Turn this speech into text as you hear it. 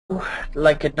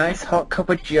like a nice hot cup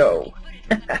of joe.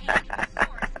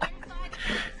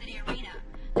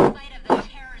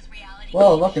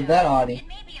 Whoa, look at that, Audie.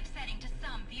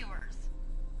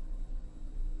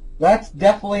 That's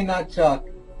definitely not Chuck.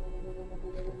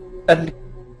 And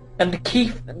the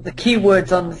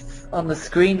keywords on the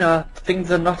screen are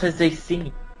things are not as they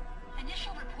seem.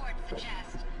 Initial reports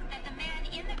suggest that the man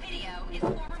in the video is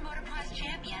former motocross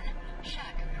champion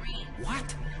Chuck Green.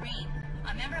 What? Green,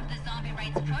 a member of the zombie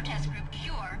rights protest group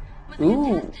Cure, was a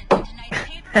Ooh. contestant in tonight's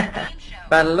pay-per-view game show.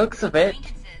 By the looks of it,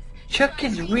 Acquaintances, Chuck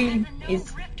is really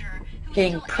is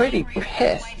getting pretty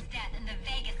pissed.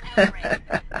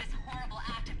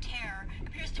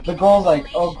 The girl's like,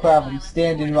 oh crap, I'm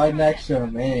standing right next to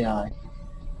him, ain't I?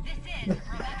 This is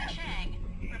Rebecca Chang,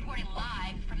 reporting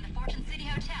live from the Fortune City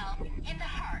Hotel in the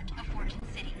heart of Fortune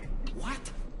City. What?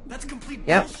 That's complete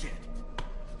Yep. bullshit.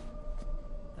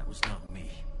 That was not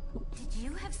me. Did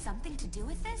you have something to do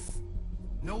with this?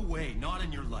 No way, not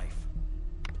in your life.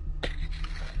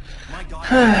 My God.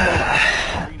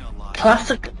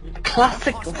 Classic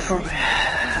for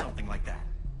Something like that.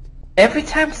 every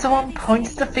time someone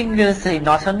points the finger and say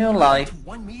not on your life.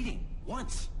 One meeting,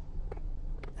 once.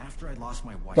 After I lost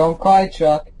my wife. Don't cry,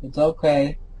 Chuck. It's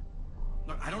okay.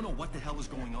 Look, I don't know what the hell is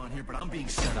going on here, but I'm being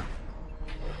set up.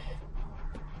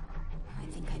 I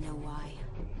think I know why.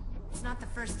 It's not the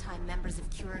first time members of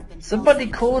Cure have been... Somebody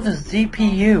called a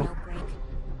ZPU, Outbreak.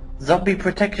 Zombie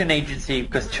Protection Agency,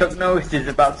 because Chuck Norris is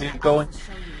about to go.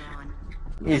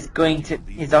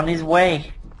 He's on his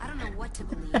way. I don't know what to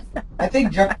believe. I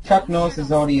think Chuck Norris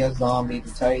is already a zombie,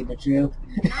 to tell you the truth.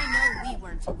 And I know we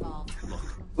weren't involved.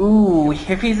 Ooh,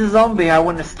 if he's a zombie, I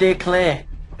want to steer clear.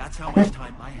 That's how much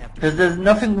time I have to... Because there's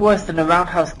nothing worse than a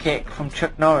roundhouse kick from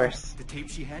Chuck Norris. The tape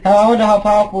she had... I wonder how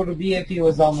powerful it would be if he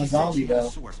was on the She said zombie, she had a though.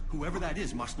 source. Whoever that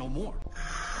is must know more.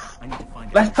 I need to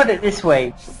find Let's out. put it this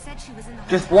way. She said she was in the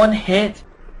Just hotel. one hit,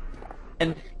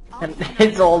 and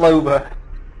it's all over.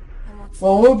 I won't say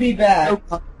Well, we'll be No back.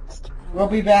 contest. We'll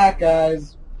be back,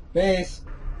 guys. Peace.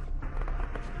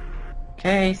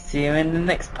 Okay, see you in the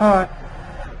next part.